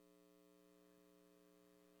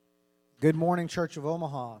Good morning, Church of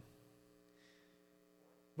Omaha.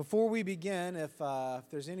 Before we begin, if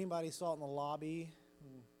there's anybody still out in the lobby,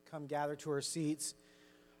 come gather to our seats.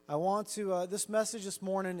 I want to, this message this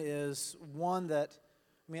morning is one that,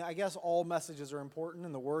 I guess all messages are important,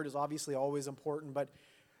 and the Word is obviously always important, but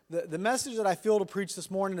the message that I feel to preach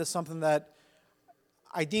this morning is something that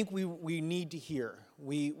I think we need to hear.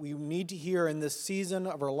 We need to hear in this season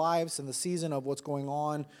of our lives and the season of what's going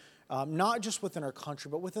on, not just within our country,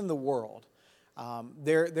 but within the world.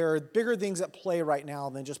 There are bigger things at play right now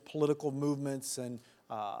than just political movements and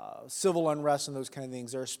civil unrest and those kind of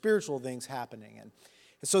things. There are spiritual things happening. And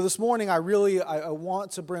so this morning, I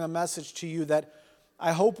want to bring a message to you that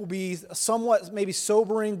I hope will be somewhat maybe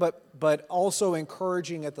sobering, but also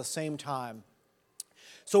encouraging at the same time.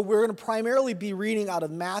 So we're going to primarily be reading out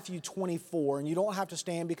of Matthew 24, and you don't have to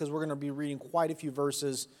stand because we're going to be reading quite a few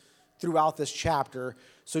verses throughout this chapter.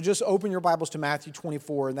 So just open your Bibles to Matthew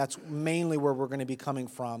 24, and that's mainly where we're going to be coming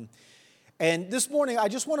from. And this morning, I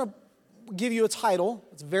just want to give you a title.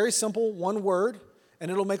 It's very simple, one word, and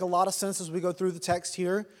it'll make a lot of sense as we go through the text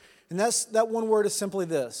here. And that one word is simply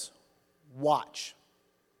this: watch.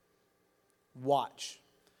 Watch.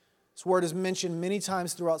 This word is mentioned many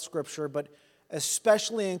times throughout Scripture, but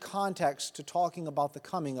especially in context to talking about the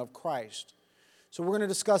coming of Christ. So we're going to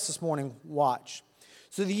discuss this morning, watch.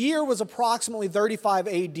 So the year was approximately 35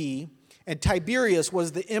 AD, and Tiberius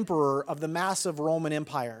was the emperor of the massive Roman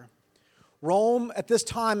Empire. Rome at this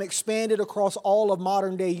time expanded across all of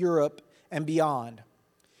modern-day Europe and beyond.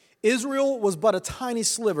 Israel was but a tiny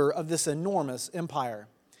sliver of this enormous empire.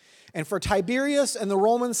 And for Tiberius and the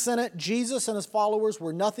Roman Senate, Jesus and his followers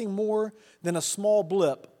were nothing more than a small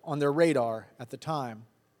blip on their radar at the time.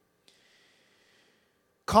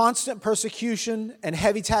 Constant persecution and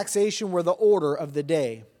heavy taxation were the order of the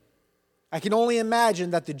day. I can only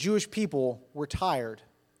imagine that the Jewish people were tired.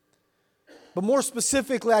 But more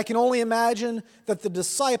specifically, I can only imagine that the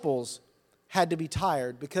disciples had to be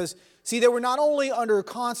tired because, see, they were not only under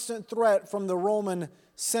constant threat from the Roman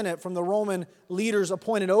Senate, from the Roman leaders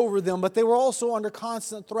appointed over them, but they were also under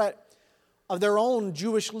constant threat of their own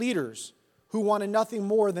Jewish leaders who wanted nothing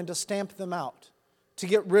more than to stamp them out, to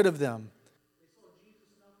get rid of them.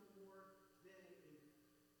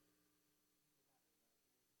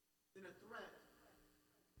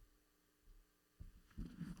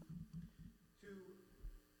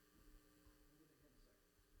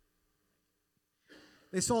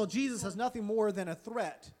 They saw Jesus as nothing more than a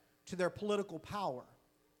threat to their political power.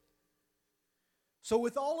 So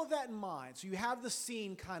with all of that in mind, so you have the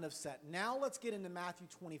scene kind of set. Now let's get into Matthew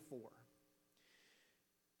 24.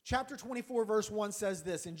 Chapter 24, verse 1 says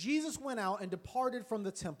this: "And Jesus went out and departed from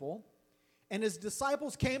the temple, and his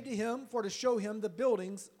disciples came to him for to show him the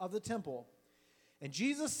buildings of the temple. And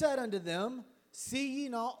Jesus said unto them, See ye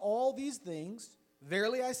not all these things?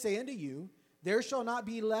 Verily I say unto you, there shall not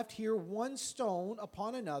be left here one stone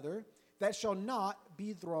upon another that shall not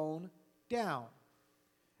be thrown down."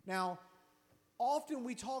 Now, often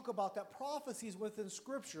we talk about that prophecies within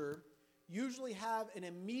Scripture usually have an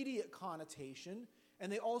immediate connotation,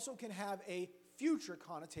 and they also can have a future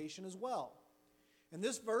connotation as well. And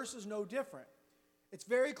this verse is no different. It's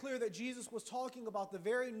very clear that Jesus was talking about the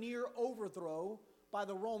very near overthrow by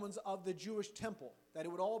the Romans of the Jewish temple, that it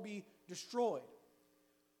would all be destroyed.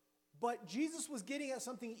 But Jesus was getting at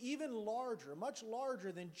something even larger, much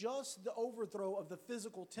larger than just the overthrow of the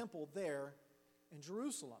physical temple there in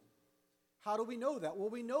Jerusalem. How do we know that? Well,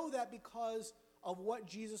 we know that because of what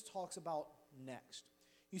Jesus talks about next.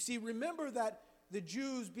 You see, remember that the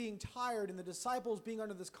Jews being tired and the disciples being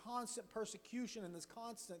under this constant persecution and this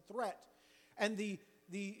constant threat, and the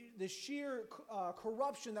sheer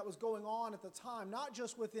corruption that was going on at the time, not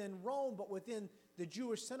just within Rome, but within the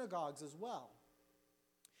Jewish synagogues as well.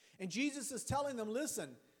 And Jesus is telling them,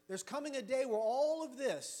 listen, there's coming a day where all of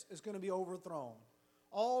this is going to be overthrown.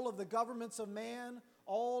 All of the governments of man,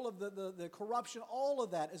 all of the corruption, all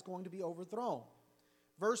of that is going to be overthrown.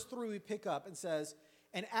 Verse 3 we pick up and says,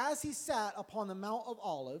 "And as he sat upon the Mount of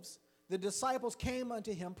Olives, the disciples came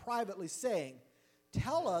unto him privately, saying,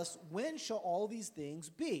 Tell us, when shall all these things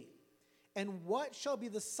be? And what shall be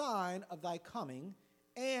the sign of thy coming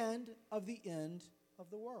and of the end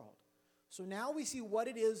of the world?" So now we see what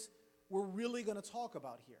it is we're really going to talk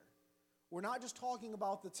about here. We're not just talking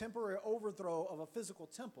about the temporary overthrow of a physical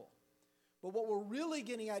temple, but what we're really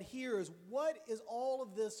getting at here is, what is all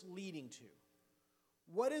of this leading to?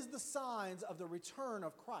 What is the signs of the return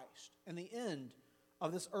of Christ and the end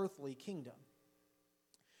of this earthly kingdom?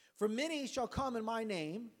 "For many shall come in my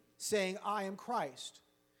name, saying, I am Christ,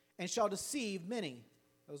 and shall deceive many."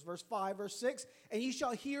 That was verse 5. Verse 6, "And ye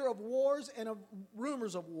shall hear of wars and of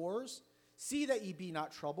rumors of wars. See that ye be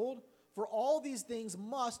not troubled, for all these things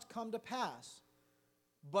must come to pass.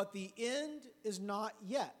 But the end is not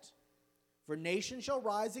yet. For nation shall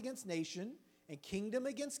rise against nation, and kingdom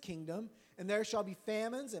against kingdom, and there shall be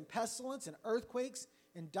famines and pestilence and earthquakes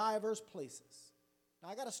in divers places. Now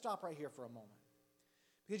I got to stop right here for a moment.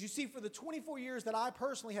 Because you see, for the 24 years that I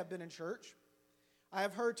personally have been in church, I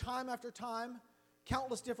have heard time after time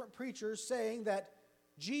countless different preachers saying that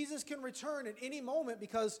Jesus can return at any moment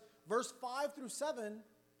because verse 5 through 7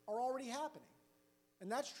 are already happening.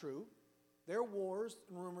 And that's true. There are wars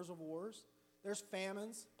and rumors of wars. There's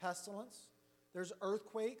famines, pestilence. There's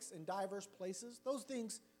earthquakes in diverse places. Those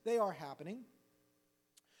things, they are happening.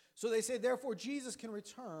 So they say, therefore, Jesus can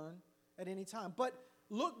return at any time. But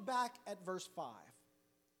look back at verse 5.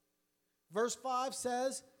 Verse 5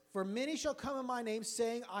 says, for many shall come in my name,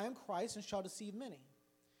 saying, I am Christ, and shall deceive many.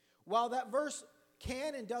 While that verse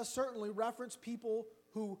can and does certainly reference people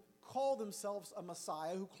who call themselves a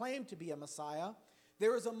Messiah, who claim to be a Messiah,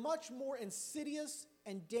 there is a much more insidious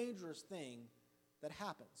and dangerous thing that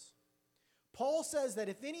happens. Paul says that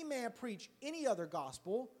if any man preach any other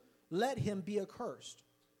gospel, let him be accursed.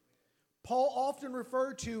 Paul often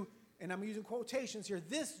referred to, and I'm using quotations here,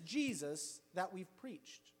 this Jesus that we've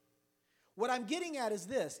preached. What I'm getting at is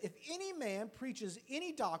this: if any man preaches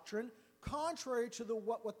any doctrine contrary to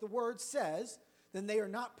what the word says, then they are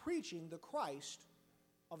not preaching the Christ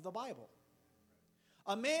of the Bible.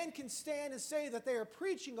 A man can stand and say that they are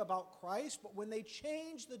preaching about Christ, but when they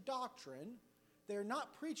change the doctrine, they are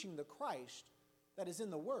not preaching the Christ that is in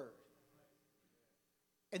the Word.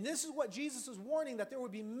 And this is what Jesus is warning, that there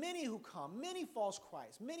would be many who come, many false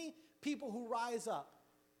Christs, many people who rise up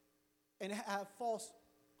and have false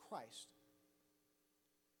Christ.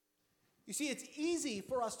 You see, it's easy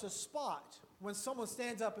for us to spot when someone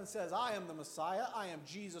stands up and says, I am the Messiah, I am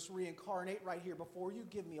Jesus reincarnate right here before you,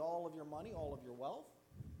 give me all of your money, all of your wealth,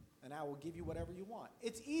 and I will give you whatever you want.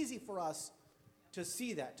 It's easy for us to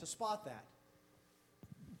see that, to spot that.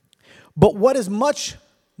 But what is much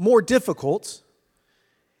more difficult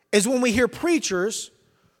is when we hear preachers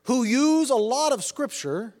who use a lot of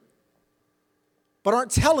Scripture but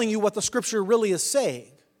aren't telling you what the Scripture really is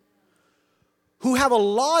saying, who have a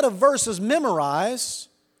lot of verses memorized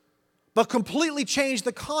but completely change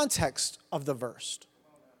the context of the verse.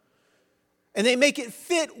 And they make it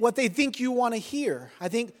fit what they think you want to hear. I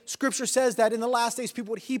think Scripture says that in the last days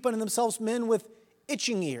people would heap unto themselves men with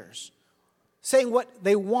itching ears, saying what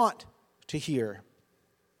they want to hear.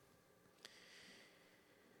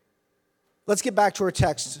 Let's get back to our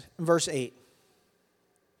text in verse 8.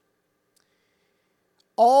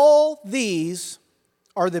 All these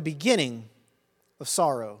are the beginning of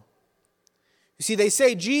sorrow. You see, they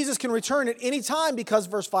say Jesus can return at any time because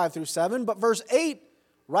verse 5 through 7, but verse 8,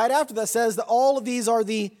 right after that, says that all of these are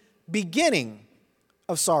the beginning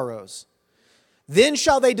of sorrows. Then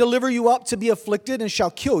shall they deliver you up to be afflicted and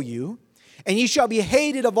shall kill you, and ye shall be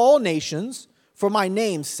hated of all nations for my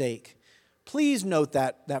name's sake. Please note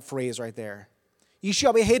that phrase right there. Ye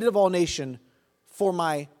shall be hated of all nations for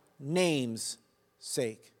my name's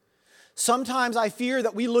sake. Sometimes I fear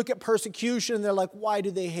that we look at persecution and they're like, why do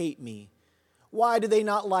they hate me? Why do they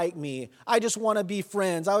not like me? I just want to be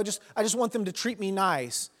friends. I just want them to treat me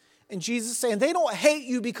nice. And Jesus is saying, they don't hate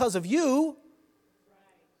you because of you.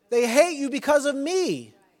 They hate you because of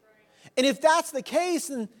me. And if that's the case,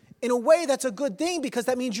 then in a way that's a good thing, because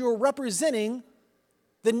that means you're representing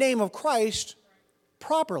the name of Christ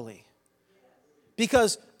properly.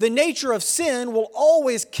 Because the nature of sin will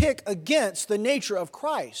always kick against the nature of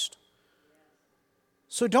Christ.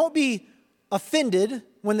 So don't be offended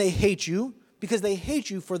when they hate you, because they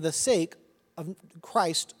hate you for the sake of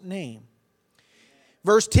Christ's name.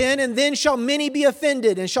 Verse 10, and then shall many be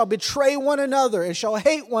offended, and shall betray one another, and shall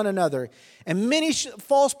hate one another. And many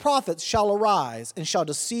false prophets shall arise, and shall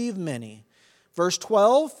deceive many. Verse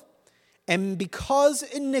 12, and because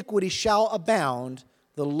iniquity shall abound,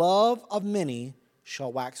 the love of many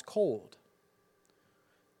shall wax cold.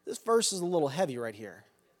 This verse is a little heavy right here.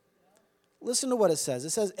 Listen to what it says. It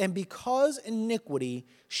says, and because iniquity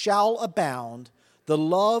shall abound, the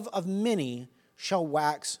love of many shall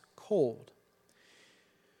wax cold.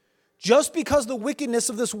 Just because the wickedness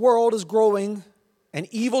of this world is growing and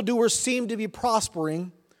evildoers seem to be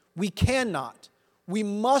prospering, we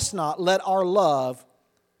must not let our love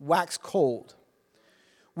wax cold.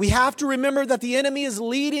 We have to remember that the enemy is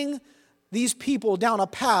leading these people down a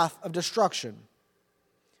path of destruction.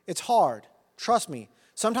 It's hard. Trust me.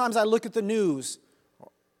 Sometimes I look at the news,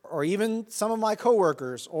 or even some of my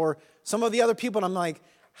coworkers, or some of the other people, and I'm like,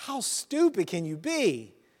 how stupid can you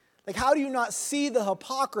be? Like, how do you not see the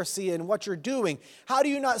hypocrisy in what you're doing? How do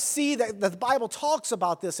you not see that the Bible talks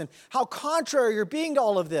about this and how contrary you're being to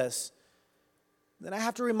all of this? Then I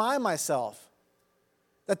have to remind myself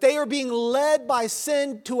that they are being led by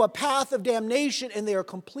sin to a path of damnation and they are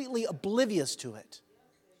completely oblivious to it.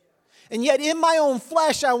 And yet in my own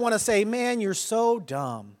flesh, I want to say, man, you're so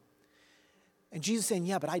dumb. And Jesus is saying,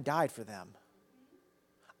 yeah, but I died for them.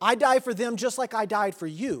 I died for them just like I died for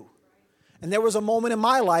you. And there was a moment in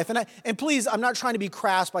my life, and please, I'm not trying to be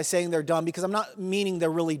crass by saying they're dumb because I'm not meaning they're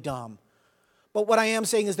really dumb. But what I am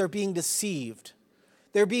saying is they're being deceived.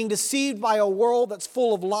 They're being deceived by a world that's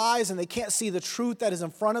full of lies and they can't see the truth that is in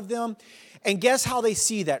front of them. And guess how they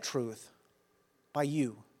see that truth? By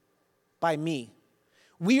you, by me.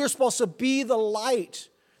 We are supposed to be the light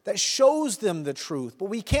that shows them the truth. But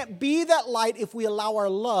we can't be that light if we allow our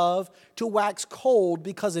love to wax cold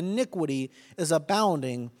because iniquity is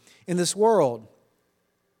abounding in this world.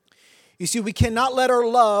 You see, we cannot let our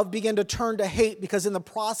love begin to turn to hate because in the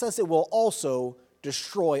process it will also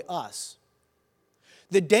destroy us.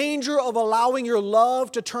 The danger of allowing your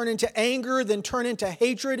love to turn into anger, then turn into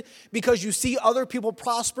hatred because you see other people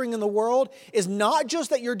prospering in the world is not just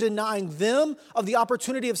that you're denying them of the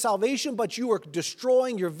opportunity of salvation, but you are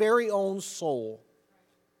destroying your very own soul.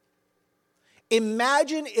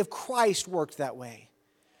 Imagine if Christ worked that way.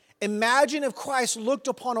 Imagine if Christ looked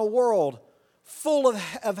upon a world full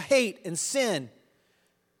of hate and sin,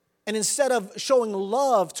 and instead of showing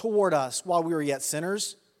love toward us while we were yet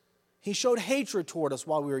sinners, he showed hatred toward us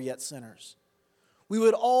while we were yet sinners. We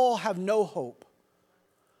would all have no hope.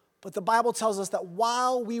 But the Bible tells us that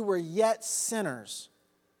while we were yet sinners,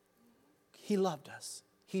 he loved us.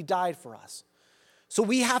 He died for us. So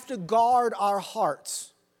we have to guard our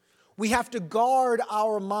hearts. We have to guard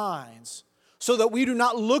our minds so that we do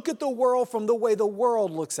not look at the world from the way the world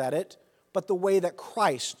looks at it, but the way that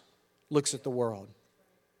Christ looks at the world.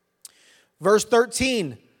 Verse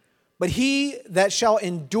 13, but he that shall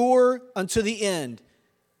endure unto the end.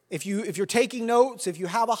 If you're taking notes, if you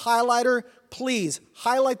have a highlighter, please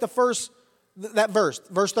highlight that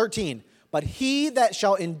verse 13. But he that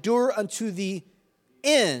shall endure unto the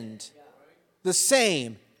end, the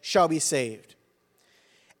same shall be saved.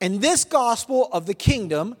 And this gospel of the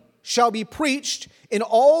kingdom shall be preached in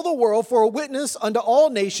all the world for a witness unto all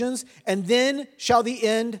nations, and then shall the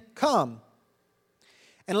end come.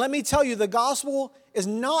 And let me tell you, the gospel is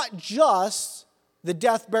not just the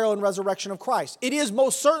death, burial, and resurrection of Christ. It is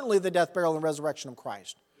most certainly the death, burial, and resurrection of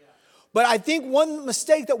Christ. But I think one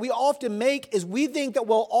mistake that we often make is we think that,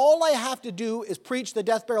 well, all I have to do is preach the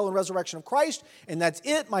death, burial, and resurrection of Christ, and that's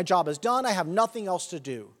it. My job is done. I have nothing else to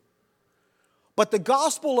do. But the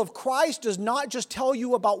gospel of Christ does not just tell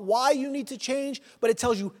you about why you need to change, but it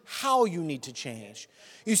tells you how you need to change.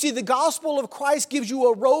 You see, the gospel of Christ gives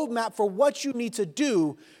you a roadmap for what you need to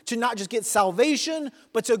do to not just get salvation,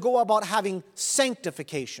 but to go about having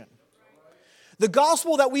sanctification. The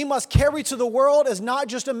gospel that we must carry to the world is not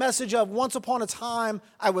just a message of once upon a time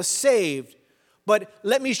I was saved, but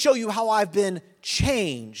let me show you how I've been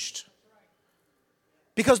changed.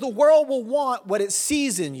 Because the world will want what it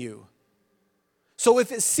sees in you. So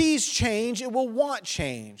if it sees change, it will want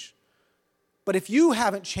change. But if you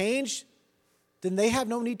haven't changed, then they have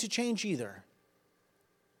no need to change either.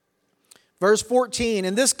 Verse 14,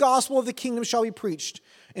 and this gospel of the kingdom shall be preached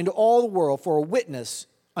into all the world for a witness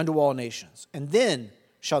unto all nations. And then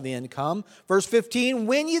shall the end come. Verse 15,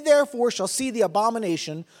 when ye therefore shall see the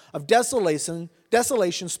abomination of desolation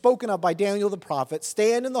spoken of by Daniel the prophet,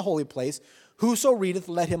 stand in the holy place, whoso readeth,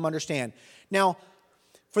 let him understand. Now,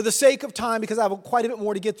 for the sake of time, because I have quite a bit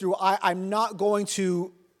more to get through, I'm not going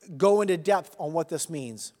to go into depth on what this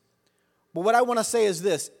means. But what I want to say is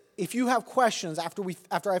this. If you have questions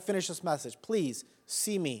after I finish this message, please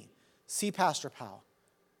see me, see Pastor Powell.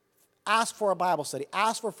 Ask for a Bible study.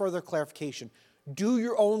 Ask for further clarification. Do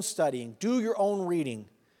your own studying. Do your own reading.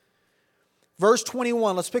 Verse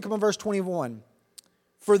 21, let's pick up on verse 21.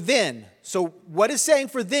 For then, so what is saying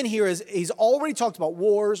for then here is he's already talked about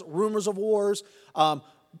wars, rumors of wars,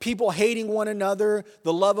 people hating one another,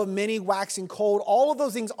 the love of many waxing cold, all of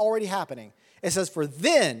those things already happening. It says, for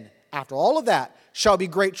then, after all of that, shall be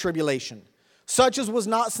great tribulation, such as was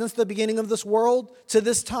not since the beginning of this world to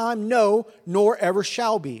this time, no, nor ever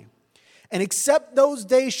shall be. And except those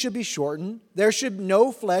days should be shortened, there should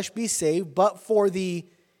no flesh be saved, but for the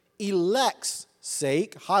elect's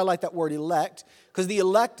sake, highlight that word elect, because the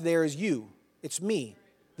elect there is you. It's me.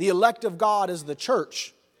 The elect of God is the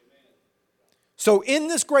church. So in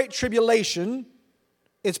this great tribulation,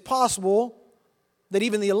 it's possible that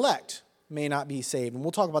even the elect may not be saved. And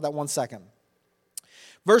we'll talk about that one second.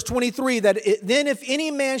 Verse 23, then if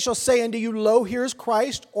any man shall say unto you, Lo, here is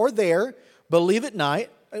Christ, or there, believe it not,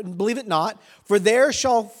 for there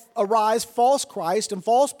shall arise false Christ and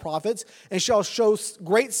false prophets, and shall show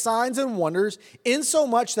great signs and wonders,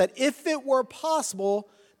 insomuch that if it were possible,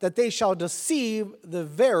 that they shall deceive the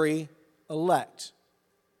very elect.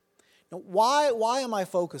 Now, why am I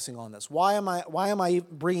focusing on this? Why am I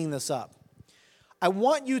bringing this up? I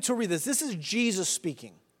want you to read this. This is Jesus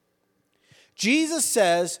speaking. Jesus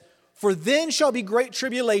says, for then shall be great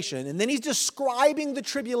tribulation. And then he's describing the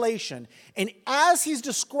tribulation. And as he's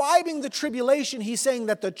describing the tribulation, he's saying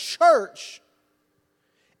that the church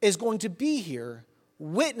is going to be here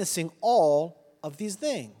witnessing all of these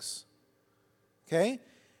things. Okay?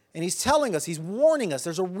 And he's telling us, he's warning us.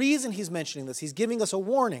 There's a reason he's mentioning this. He's giving us a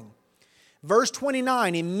warning. Verse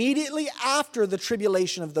 29, immediately after the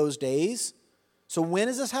tribulation of those days. So when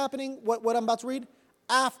is this happening? What I'm about to read?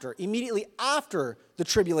 Immediately after the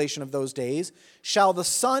tribulation of those days, shall the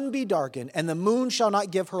sun be darkened, and the moon shall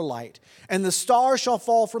not give her light, and the stars shall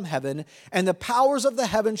fall from heaven, and the powers of the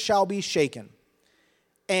heavens shall be shaken.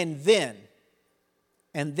 And then,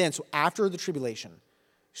 so after the tribulation,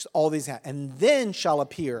 all these, and then shall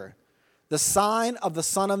appear the sign of the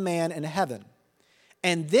Son of Man in heaven.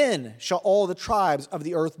 And then shall all the tribes of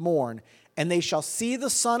the earth mourn, and they shall see the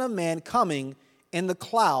Son of Man coming in the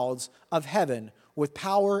clouds of heaven with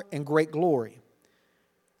power and great glory.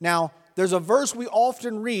 Now, there's a verse we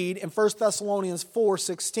often read in 1 Thessalonians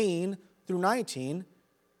 4:16 through 19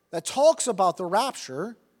 that talks about the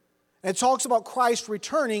rapture, and it talks about Christ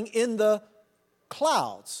returning in the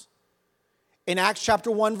clouds. In Acts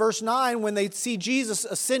chapter 1, verse 9, when they see Jesus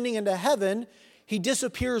ascending into heaven, he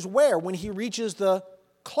disappears where? When he reaches the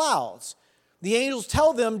clouds. The angels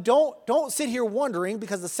tell them, don't sit here wondering,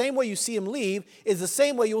 because the same way you see him leave is the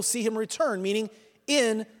same way you'll see him return, meaning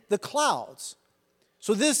in the clouds.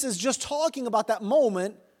 So this is just talking about that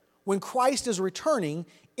moment when Christ is returning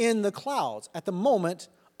in the clouds, at the moment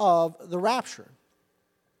of the rapture.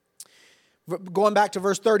 Going back to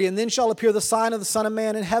verse 30, and then shall appear the sign of the Son of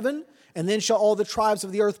Man in heaven, and then shall all the tribes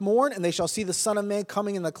of the earth mourn, and they shall see the Son of Man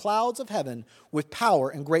coming in the clouds of heaven with power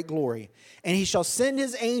and great glory. And he shall send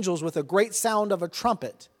his angels with a great sound of a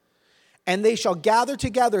trumpet, and they shall gather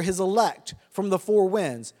together his elect from the four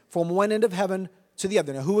winds, from one end of heaven to the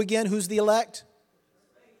other. Now, who again? Who's the elect?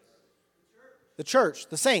 The church,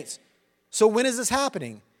 the saints. So when is this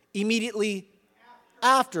happening? Immediately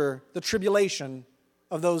after the tribulation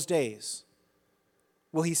of those days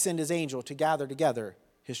will he send his angel to gather together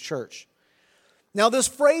his church. Now, this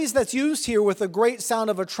phrase that's used here with a great sound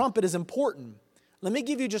of a trumpet is important. Let me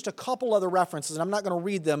give you just a couple other references, and I'm not going to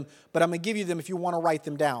read them, but I'm going to give you them if you want to write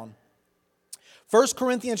them down. 1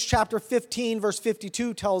 Corinthians chapter 15, verse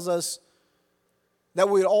 52 tells us that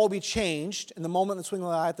we would all be changed in the moment of the swinging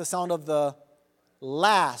of the eye at the sound of the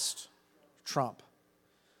last trump.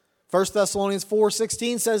 1 Thessalonians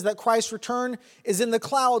 4:16 says that Christ's return is in the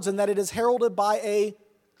clouds and that it is heralded by a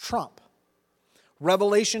trump.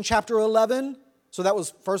 Revelation chapter 11, so that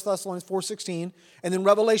was 1 Thessalonians 4:16, and then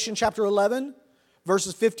Revelation chapter 11,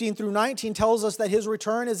 verses 15 through 19 tells us that his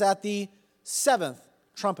return is at the seventh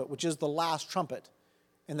trumpet, which is the last trumpet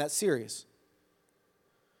in that series.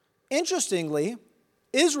 Interestingly,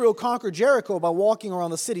 Israel conquered Jericho by walking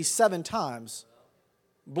around the city 7 times,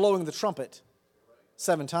 blowing the trumpet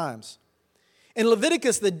 7 times. In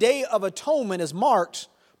Leviticus, the Day of Atonement is marked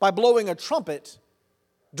by blowing a trumpet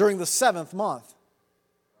during the 7th month.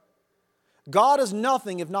 God is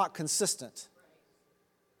nothing if not consistent.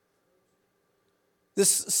 This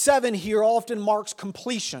 7 here often marks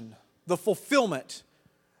completion, the fulfillment,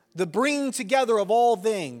 the bringing together of all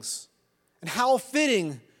things. And how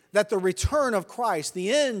fitting that the return of Christ,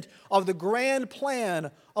 the end of the grand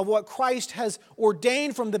plan of what Christ has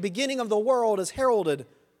ordained from the beginning of the world, is heralded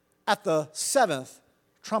at the 7th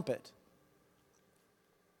trumpet.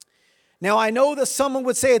 Now, I know that someone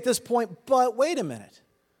would say at this point, but wait a minute.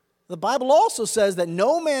 The Bible also says that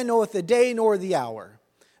no man knoweth the day nor the hour.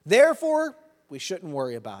 Therefore, we shouldn't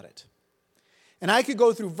worry about it. And I could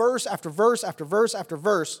go through verse after verse after verse after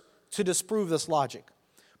verse to disprove this logic.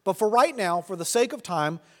 But for right now, for the sake of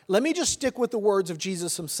time, let me just stick with the words of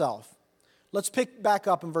Jesus himself. Let's pick back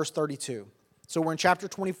up in verse 32. So we're in chapter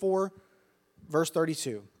 24, verse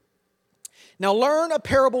 32. Now learn a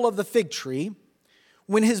parable of the fig tree.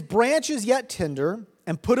 When his branch is yet tender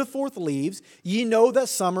and putteth forth leaves, ye know that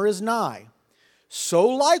summer is nigh. So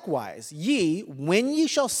likewise, ye, when ye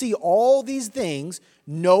shall see all these things,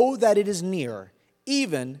 know that it is near,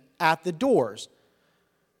 even at the doors.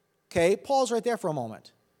 Okay, pause right there for a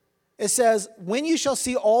moment. It says, when you shall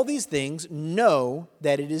see all these things, know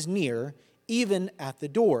that it is near, even at the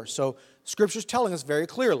door. So Scripture's telling us very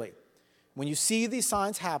clearly, when you see these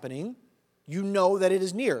signs happening, you know that it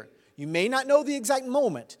is near. You may not know the exact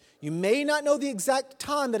moment. You may not know the exact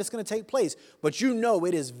time that it's going to take place, but you know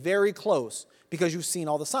it is very close because you've seen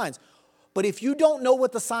all the signs. But if you don't know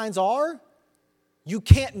what the signs are, you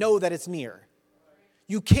can't know that it's near.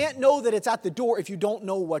 You can't know that it's at the door if you don't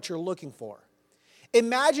know what you're looking for.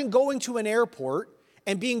 Imagine going to an airport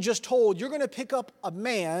and being just told you're going to pick up a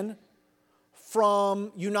man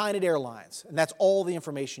from United Airlines, and that's all the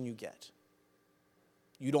information you get.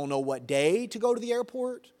 You don't know what day to go to the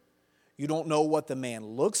airport. You don't know what the man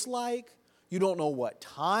looks like. You don't know what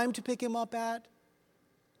time to pick him up at.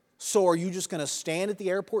 So are you just going to stand at the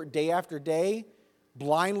airport day after day,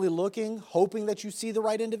 blindly looking, hoping that you see the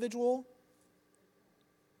right individual?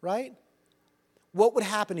 Right? What would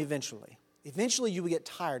happen eventually? Eventually you would get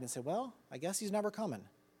tired and say, well, I guess he's never coming.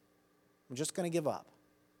 I'm just going to give up.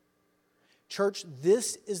 Church,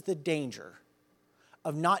 this is the danger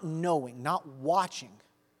of not knowing, not watching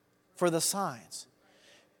for the signs.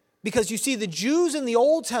 Because you see, the Jews in the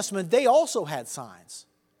Old Testament, they also had signs.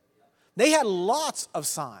 They had lots of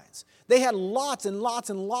signs. They had lots and lots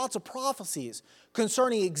and lots of prophecies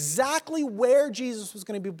concerning exactly where Jesus was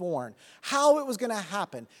going to be born, how it was going to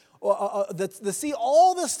happen. See,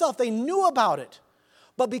 all this stuff, they knew about it.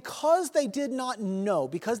 But because they did not know,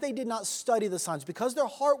 because they did not study the signs, because their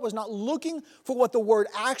heart was not looking for what the Word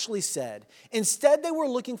actually said, instead they were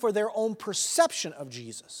looking for their own perception of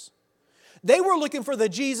Jesus. They were looking for the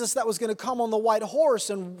Jesus that was going to come on the white horse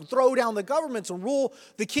and throw down the governments and rule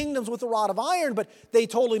the kingdoms with a rod of iron, but they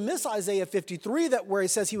totally miss Isaiah 53, where he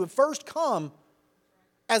says he would first come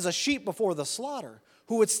as a sheep before the slaughter,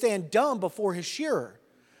 who would stand dumb before his shearer.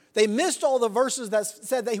 They missed all the verses that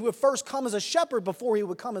said that he would first come as a shepherd before he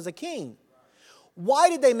would come as a king. Why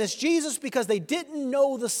did they miss Jesus? Because they didn't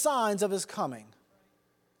know the signs of his coming.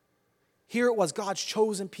 Here it was God's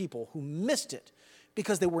chosen people who missed it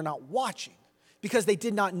because they were not watching, because they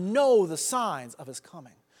did not know the signs of his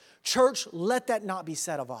coming. Church, let that not be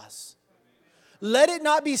said of us. Let it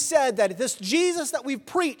not be said that this Jesus that we've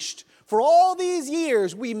preached for all these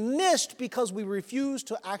years, we missed because we refused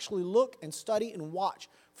to actually look and study and watch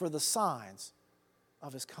for the signs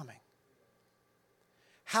of his coming.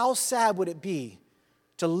 How sad would it be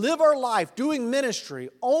to live our life doing ministry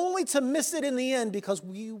only to miss it in the end because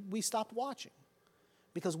we stopped watching,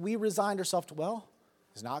 because we resigned ourselves to, well,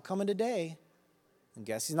 he's not coming today, and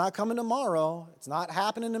guess he's not coming tomorrow. It's not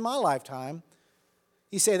happening in my lifetime.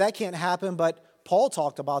 You say that can't happen, but Paul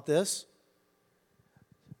talked about this.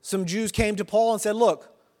 Some Jews came to Paul and said,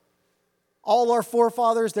 look, all our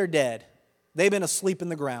forefathers, they're dead. They've been asleep in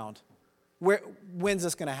the ground. When's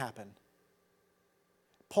this going to happen?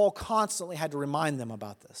 Paul constantly had to remind them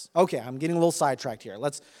about this. Okay, I'm getting a little sidetracked here.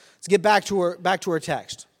 Let's get back to our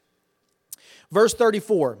text. Verse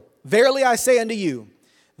 34, verily I say unto you,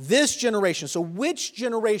 this generation. So which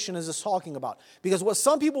generation is this talking about? Because what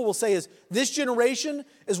some people will say is this generation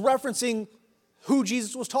is referencing who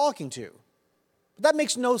Jesus was talking to. But that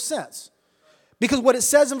makes no sense. Because what it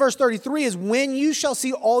says in verse 33 is, when you shall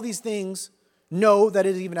see all these things, know that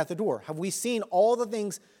it is even at the door. Have we seen all the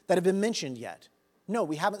things that have been mentioned yet? No,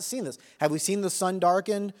 we haven't seen this. Have we seen the sun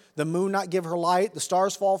darkened, the moon not give her light, the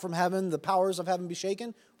stars fall from heaven, the powers of heaven be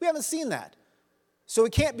shaken? We haven't seen that. So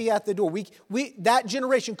it can't be at the door. That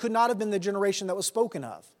generation could not have been the generation that was spoken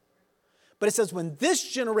of. But it says, when this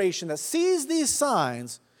generation that sees these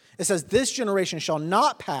signs, it says, this generation shall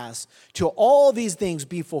not pass till all these things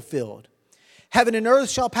be fulfilled. Heaven and earth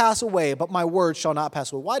shall pass away, but my word shall not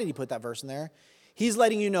pass away. Why did he put that verse in there? He's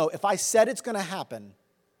letting you know, if I said it's going to happen,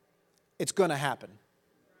 it's going to happen.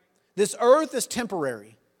 This earth is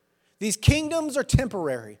temporary. These kingdoms are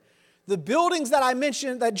temporary. The buildings that I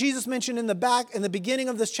mentioned, that Jesus mentioned in the beginning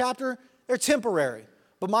of this chapter, they're temporary.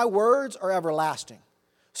 But my words are everlasting.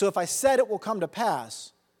 So if I said it will come to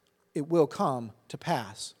pass, it will come to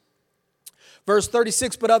pass. Verse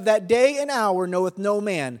 36, but of that day and hour knoweth no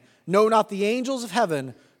man, no, not the angels of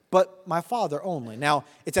heaven, but my Father only. Now,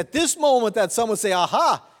 it's at this moment that some would say,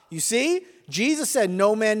 aha, you see, Jesus said,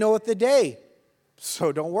 no man knoweth the day,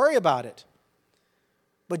 so don't worry about it.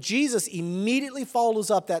 But Jesus immediately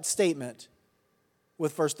follows up that statement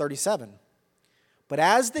with verse 37. But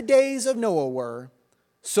as the days of Noah were,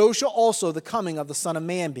 so shall also the coming of the Son of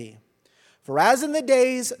Man be. For as in the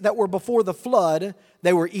days that were before the flood,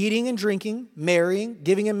 they were eating and drinking, marrying,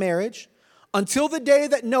 giving in marriage, until the day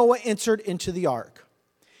that Noah entered into the ark,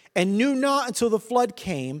 and knew not until the flood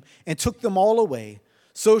came and took them all away,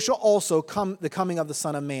 so shall also come the coming of the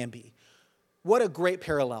Son of Man be. What a great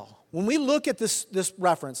parallel. When we look at this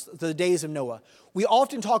reference, the days of Noah, we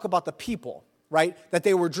often talk about the people, right? That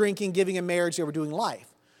they were drinking, giving in marriage, they were doing life.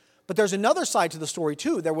 But there's another side to the story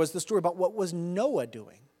too. There was the story about what was Noah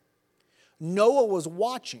doing. Noah was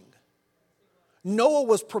watching. Noah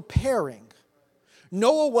was preparing.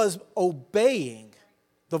 Noah was obeying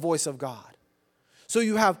the voice of God. So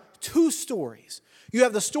you have two stories. You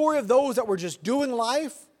have the story of those that were just doing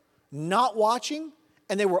life, not watching,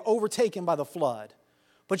 and they were overtaken by the flood.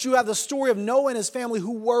 But you have the story of Noah and his family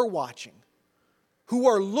who were watching, who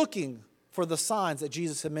were looking for the signs that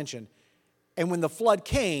Jesus had mentioned. And when the flood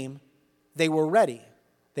came, they were ready.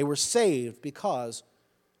 They were saved because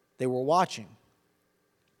they were watching.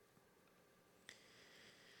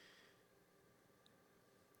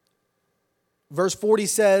 Verse 40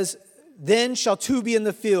 says, "Then shall two be in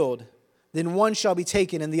the field, then one shall be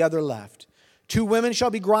taken and the other left. Two women shall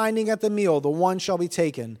be grinding at the mill, the one shall be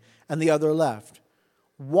taken and the other left.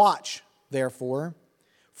 Watch, therefore,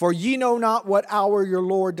 for ye know not what hour your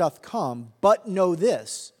Lord doth come, but know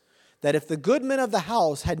this, that if the good men of the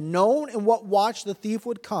house had known in what watch the thief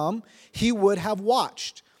would come, he would have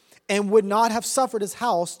watched, and would not have suffered his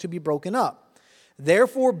house to be broken up.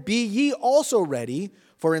 Therefore be ye also ready,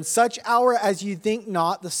 for in such hour as ye think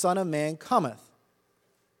not, the Son of Man cometh."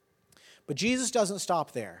 But Jesus doesn't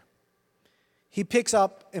stop there. He picks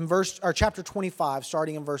up in chapter 25,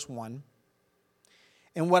 starting in verse 1.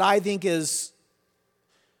 And what I think is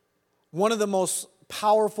one of the most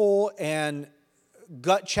powerful and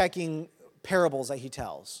gut-checking parables that he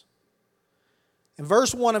tells. In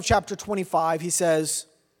verse 1 of chapter 25, he says,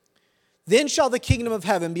 "Then shall the kingdom of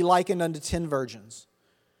heaven be likened unto 10 virgins."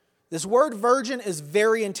 This word virgin is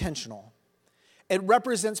very intentional. It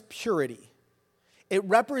represents purity. It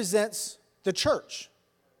represents the church,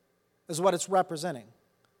 is what it's representing.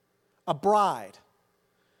 A bride,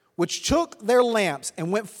 which took their lamps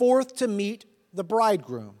and went forth to meet the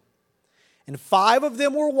bridegroom. And 5 of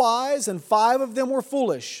them were wise, and 5 of them were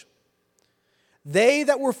foolish. They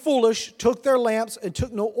that were foolish took their lamps and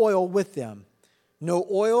took no oil with them. No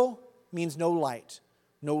oil means no light.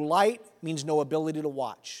 No light means no ability to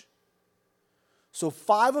watch. So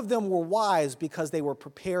 5 of them were wise because they were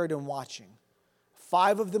prepared and watching.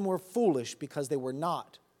 5 of them were foolish because they were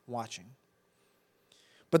not watching.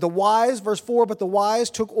 But the wise, verse 4, "But the wise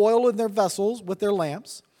took oil in their vessels with their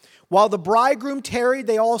lamps. While the bridegroom tarried,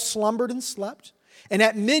 they all slumbered and slept. And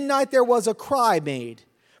at midnight there was a cry made,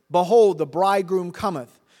 Behold, the bridegroom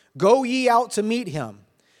cometh. Go ye out to meet him.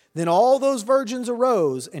 Then all those virgins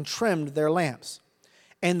arose and trimmed their lamps.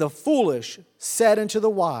 And the foolish said unto the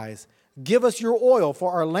wise, Give us your oil,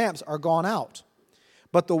 for our lamps are gone out.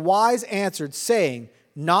 But the wise answered, saying,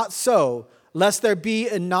 Not so, lest there be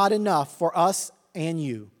not enough for us and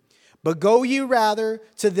you. But go ye rather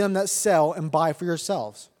to them that sell and buy for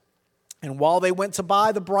yourselves. And while they went to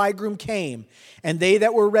buy, the bridegroom came, and they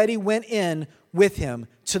that were ready went in with him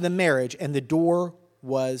to the marriage, and the door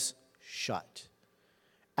was shut.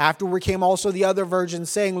 Afterward came also the other virgins,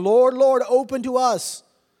 saying, Lord, Lord, open to us.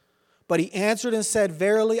 But he answered and said,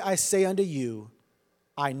 Verily I say unto you,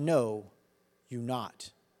 I know you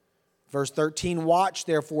not. Verse 13, Watch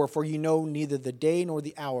therefore, for you know neither the day nor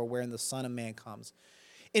the hour wherein the Son of Man comes.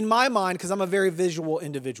 In my mind, because I'm a very visual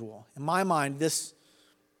individual, in my mind, this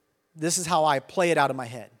is how I play it out in my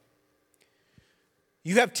head.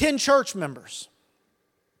 You have 10 church members,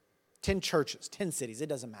 10 churches, 10 cities, it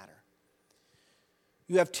doesn't matter.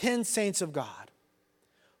 You have 10 saints of God.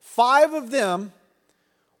 5 of them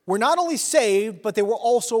were not only saved, but they were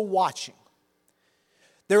also watching.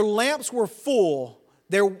 Their lamps were full.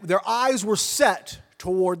 Their eyes were set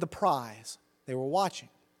toward the prize. They were watching.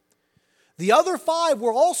 The other 5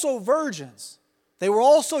 were also virgins. They were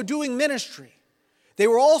also doing ministry. They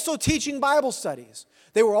were also teaching Bible studies.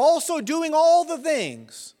 They were also doing all the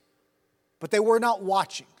things, but they were not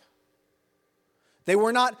watching. They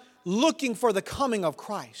were not looking for the coming of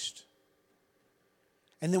Christ.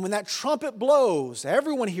 And then when that trumpet blows,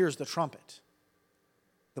 everyone hears the trumpet.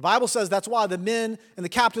 The Bible says that's why the men and the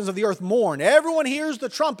captains of the earth mourn. Everyone hears the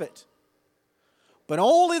trumpet. But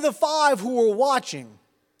only the 5 who were watching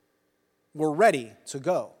were ready to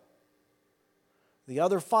go. The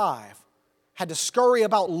other 5 had to scurry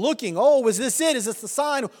about looking. Oh, is this it? Is this the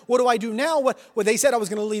sign? What do I do now? What they said I was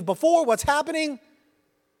going to leave before. What's happening?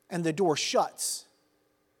 And the door shuts.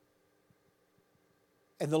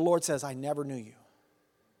 And the Lord says, I never knew you.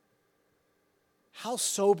 How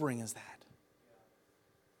sobering is that?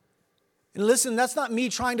 And listen, that's not me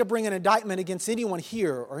trying to bring an indictment against anyone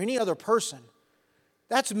here or any other person.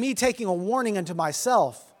 That's me taking a warning unto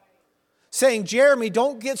myself, saying, Jeremy,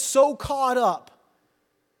 don't get so caught up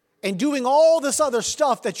and doing all this other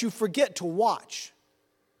stuff that you forget to watch.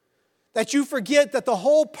 That you forget that the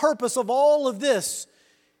whole purpose of all of this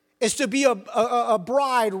is to be a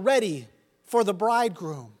bride ready for the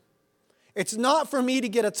bridegroom. It's not for me to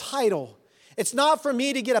get a title. It's not for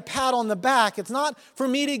me to get a pat on the back. It's not for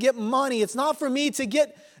me to get money. It's not for me to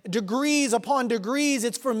get degrees upon degrees.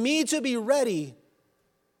 It's for me to be ready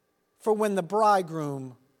for when the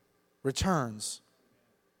bridegroom returns.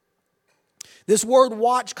 This word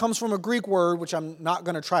watch comes from a Greek word, which I'm not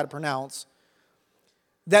going to try to pronounce,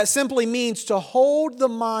 that simply means to hold the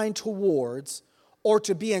mind towards or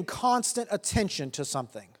to be in constant attention to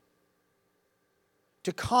something.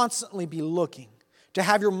 To constantly be looking, to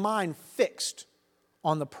have your mind fixed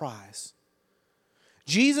on the prize.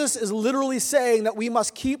 Jesus is literally saying that we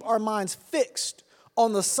must keep our minds fixed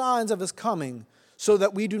on the signs of his coming so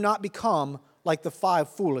that we do not become like the 5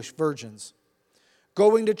 foolish virgins,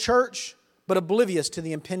 going to church but oblivious to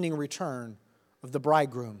the impending return of the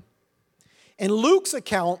bridegroom. In Luke's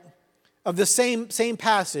account of the same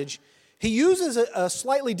passage, he uses a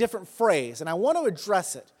slightly different phrase, and I want to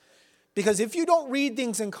address it. Because if you don't read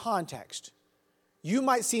things in context, you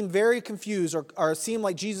might seem very confused or seem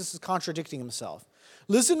like Jesus is contradicting himself.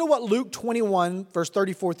 Listen to what Luke 21, verse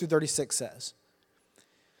 34 through 36 says.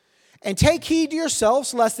 And take heed to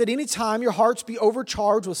yourselves, lest at any time your hearts be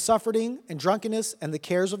overcharged with suffering and drunkenness and the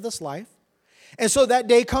cares of this life. And so that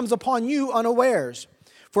day comes upon you unawares.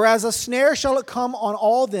 For as a snare shall it come on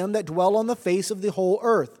all them that dwell on the face of the whole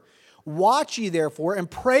earth. Watch ye therefore and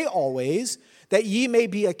pray always, that ye may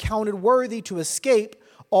be accounted worthy to escape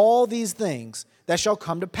all these things that shall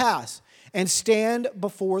come to pass, and stand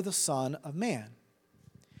before the Son of Man.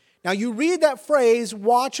 Now you read that phrase,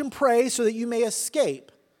 watch and pray so that you may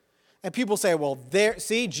escape. And people say, well,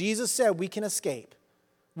 see, Jesus said we can escape.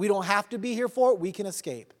 We don't have to be here for it, we can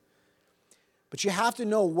escape. But you have to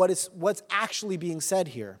know what's actually being said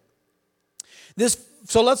here.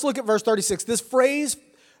 So let's look at verse 36. This phrase,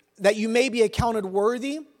 that you may be accounted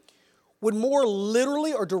worthy, would more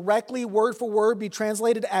literally or directly, word for word, be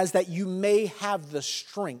translated as that you may have the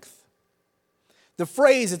strength. The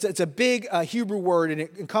phrase, it's a big Hebrew word, and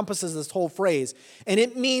it encompasses this whole phrase. And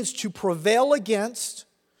it means to prevail against,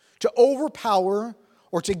 to overpower,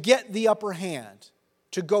 or to get the upper hand,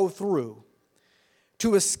 to go through.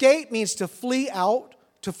 To escape means to flee out,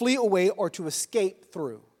 to flee away, or to escape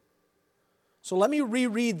through. So let me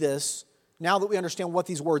reread this now that we understand what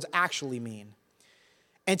these words actually mean.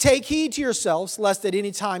 And take heed to yourselves, lest at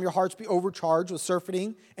any time your hearts be overcharged with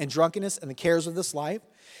surfeiting and drunkenness and the cares of this life.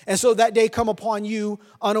 And so that day come upon you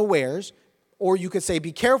unawares. Or you could say,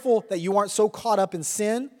 be careful that you aren't so caught up in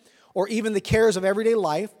sin or even the cares of everyday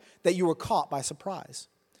life that you were caught by surprise.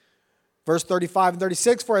 Verse 35 and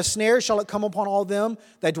 36, for a snare shall it come upon all them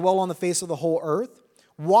that dwell on the face of the whole earth.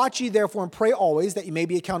 Watch ye therefore and pray always that you may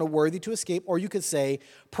be accounted worthy to escape. Or you could say,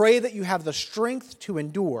 pray that you have the strength to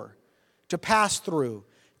endure, to pass through,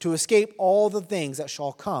 to escape all the things that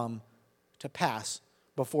shall come to pass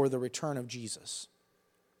before the return of Jesus.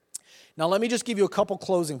 Now let me just give you a couple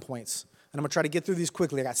closing points, and I'm going to try to get through these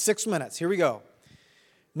quickly. I got 6 minutes. Here we go.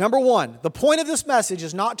 Number one, the point of this message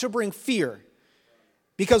is not to bring fear,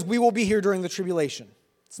 because we will be here during the tribulation.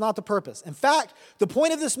 It's not the purpose. In fact, the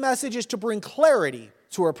point of this message is to bring clarity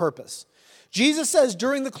to our purpose. Jesus says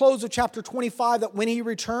during the close of chapter 25 that when he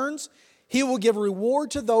returns, he will give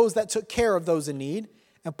reward to those that took care of those in need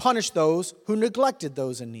and punish those who neglected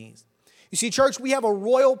those in need. You see, church, we have a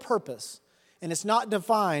royal purpose, and it's not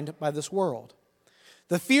defined by this world.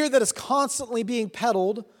 The fear that is constantly being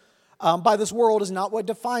peddled by this world is not what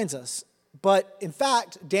defines us. But in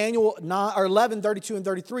fact, Daniel 11, 32 and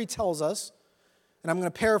 33 tells us, and I'm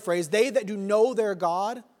going to paraphrase, they that do know their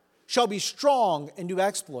God shall be strong and do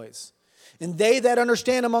exploits. And they that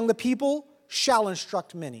understand among the people shall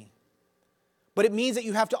instruct many. But it means that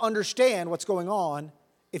you have to understand what's going on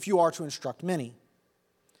if you are to instruct many.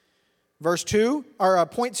 Point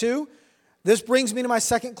 2, this brings me to my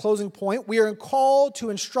second closing point. We are called to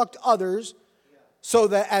instruct others so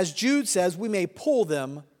that, as Jude says, we may pull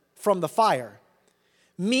them from the fire.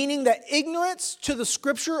 Meaning that ignorance to the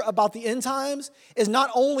scripture about the end times is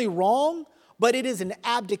not only wrong, but it is an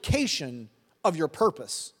abdication of your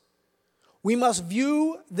purpose. We must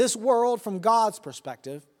view this world from God's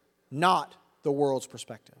perspective, not the world's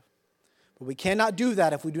perspective. But we cannot do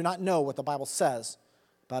that if we do not know what the Bible says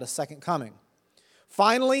about a second coming.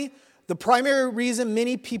 Finally, the primary reason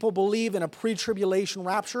many people believe in a pre-tribulation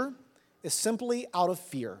rapture is simply out of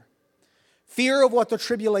fear. Fear of what the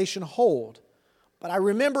tribulation hold. But I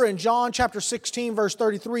remember in John chapter 16, verse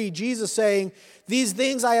 33, Jesus saying, these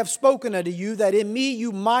things I have spoken unto you, that in me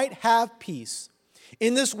you might have peace.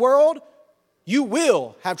 In this world, you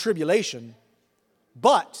will have tribulation,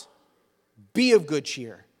 but be of good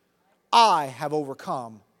cheer. I have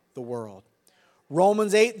overcome the world.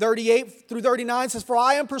 Romans 8:38 through 39 says, for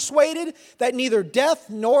I am persuaded that neither death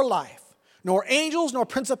nor life, nor angels, nor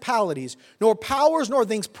principalities, nor powers, nor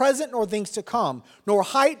things present, nor things to come, nor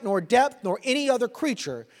height, nor depth, nor any other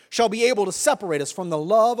creature shall be able to separate us from the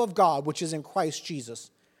love of God, which is in Christ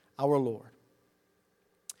Jesus, our Lord.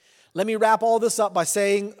 Let me wrap all this up by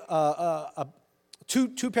saying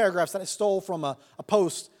two paragraphs that I stole from a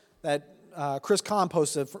post that Chris Kahn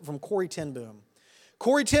posted from Corrie ten Boom.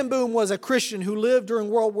 Corrie ten Boom was a Christian who lived during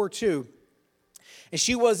World War II. And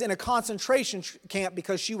she was in a concentration camp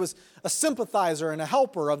because she was a sympathizer and a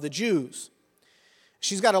helper of the Jews.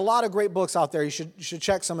 She's got a lot of great books out there. You should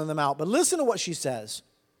check some of them out. But listen to what she says.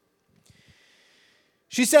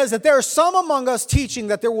 She says that there are some among us teaching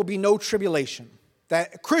that there will be no tribulation,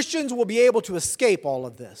 that Christians will be able to escape all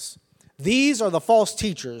of this. These are the false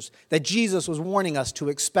teachers that Jesus was warning us to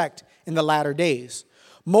expect in the latter days.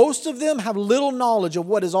 Most of them have little knowledge of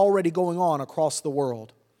what is already going on across the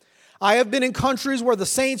world. I have been in countries where the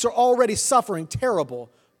saints are already suffering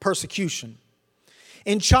terrible persecution.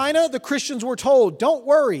 In China, the Christians were told, don't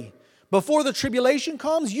worry, before the tribulation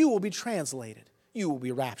comes, you will be translated. You will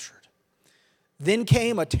be raptured. Then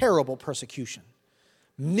came a terrible persecution.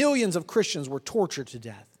 Millions of Christians were tortured to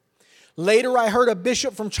death. Later, I heard a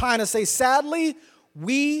bishop from China say, sadly,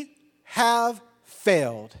 we have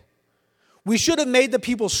failed. We should have made the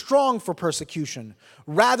people strong for persecution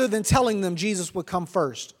rather than telling them Jesus would come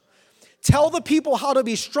first. Tell the people how to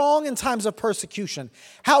be strong in times of persecution,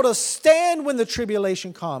 how to stand when the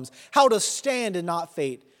tribulation comes, how to stand and not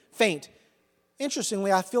faint.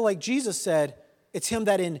 Interestingly, I feel like Jesus said it's him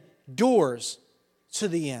that endures to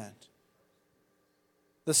the end.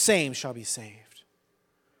 The same shall be saved.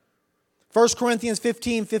 1 Corinthians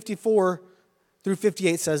 15:54 through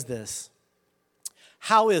 58 says this.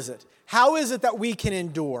 How is it? How is it that we can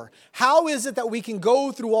endure? How is it that we can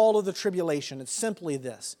go through all of the tribulation? It's simply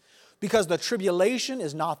this. Because the tribulation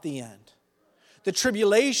is not the end. The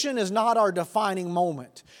tribulation is not our defining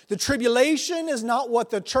moment. The tribulation is not what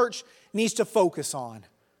the church needs to focus on.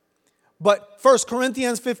 But 1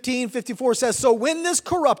 Corinthians 15:54 says, so when this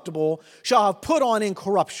corruptible shall have put on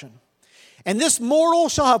incorruption, and this mortal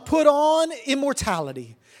shall have put on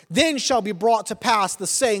immortality, then shall be brought to pass the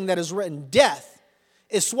saying that is written, death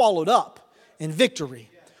is swallowed up in victory.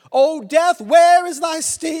 O death, where is thy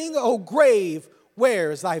sting? O grave,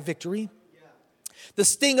 where is thy victory? The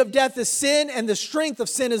sting of death is sin, and the strength of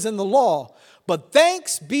sin is in the law. But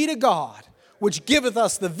thanks be to God, which giveth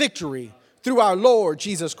us the victory through our Lord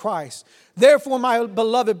Jesus Christ. Therefore, my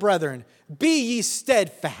beloved brethren, be ye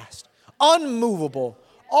steadfast, unmovable,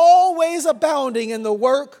 always abounding in the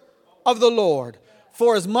work of the Lord.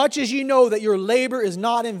 For as much as ye know that your labor is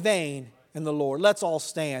not in vain in the Lord. Let's all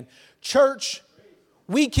stand. Church,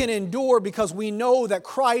 we can endure because we know that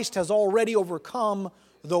Christ has already overcome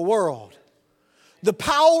the world. The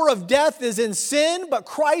power of death is in sin, but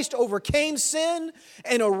Christ overcame sin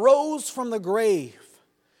and arose from the grave.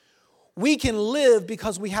 We can live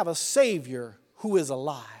because we have a Savior who is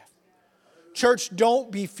alive. Church,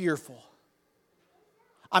 don't be fearful.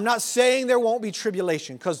 I'm not saying there won't be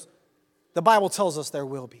tribulation, because the Bible tells us there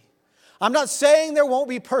will be. I'm not saying there won't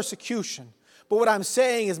be persecution, but what I'm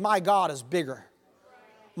saying is my God is bigger.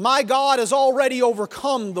 My God has already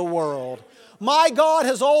overcome the world. My God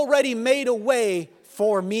has already made a way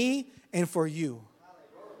for me and for you.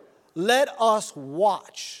 Let us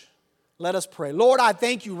watch. Let us pray. Lord, I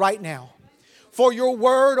thank you right now for your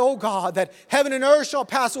word, oh God, that heaven and earth shall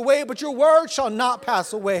pass away, but your word shall not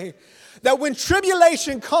pass away. That when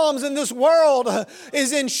tribulation comes and this world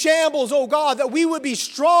is in shambles, oh God, that we would be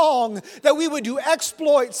strong, that we would do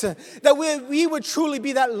exploits, that we would truly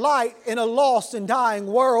be that light in a lost and dying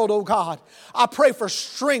world, oh God. I pray for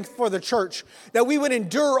strength for the church, that we would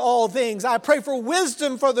endure all things. I pray for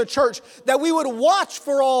wisdom for the church, that we would watch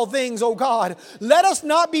for all things, oh God. Let us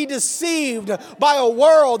not be deceived by a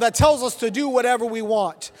world that tells us to do whatever we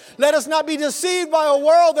want. Let us not be deceived by a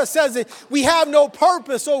world that says that we have no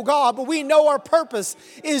purpose, oh God, but we know our purpose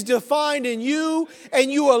is defined in you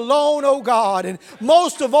and you alone, oh God. And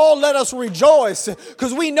most of all, let us rejoice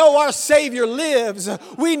because we know our Savior lives.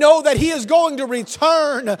 We know that He is going to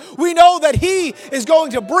return. We know that He is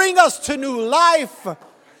going to bring us to new life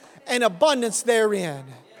and abundance therein.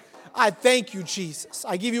 I thank you, Jesus.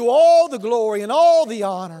 I give you all the glory and all the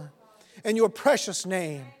honor in your precious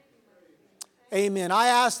name. Amen. I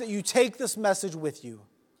ask that you take this message with you.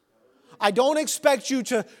 I don't expect you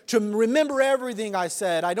to remember everything I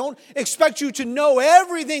said. I don't expect you to know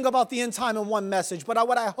everything about the end time in one message. But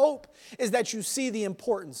what I hope is that you see the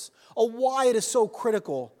importance of why it is so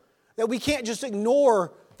critical that we can't just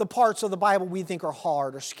ignore the parts of the Bible we think are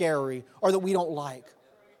hard or scary or that we don't like.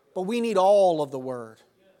 But we need all of the Word.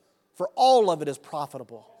 For all of it is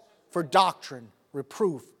profitable for doctrine,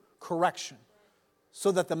 reproof, correction,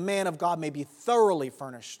 so that the man of God may be thoroughly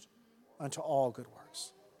furnished unto all good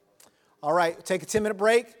works. All right, take a 10-minute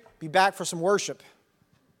break. Be back for some worship.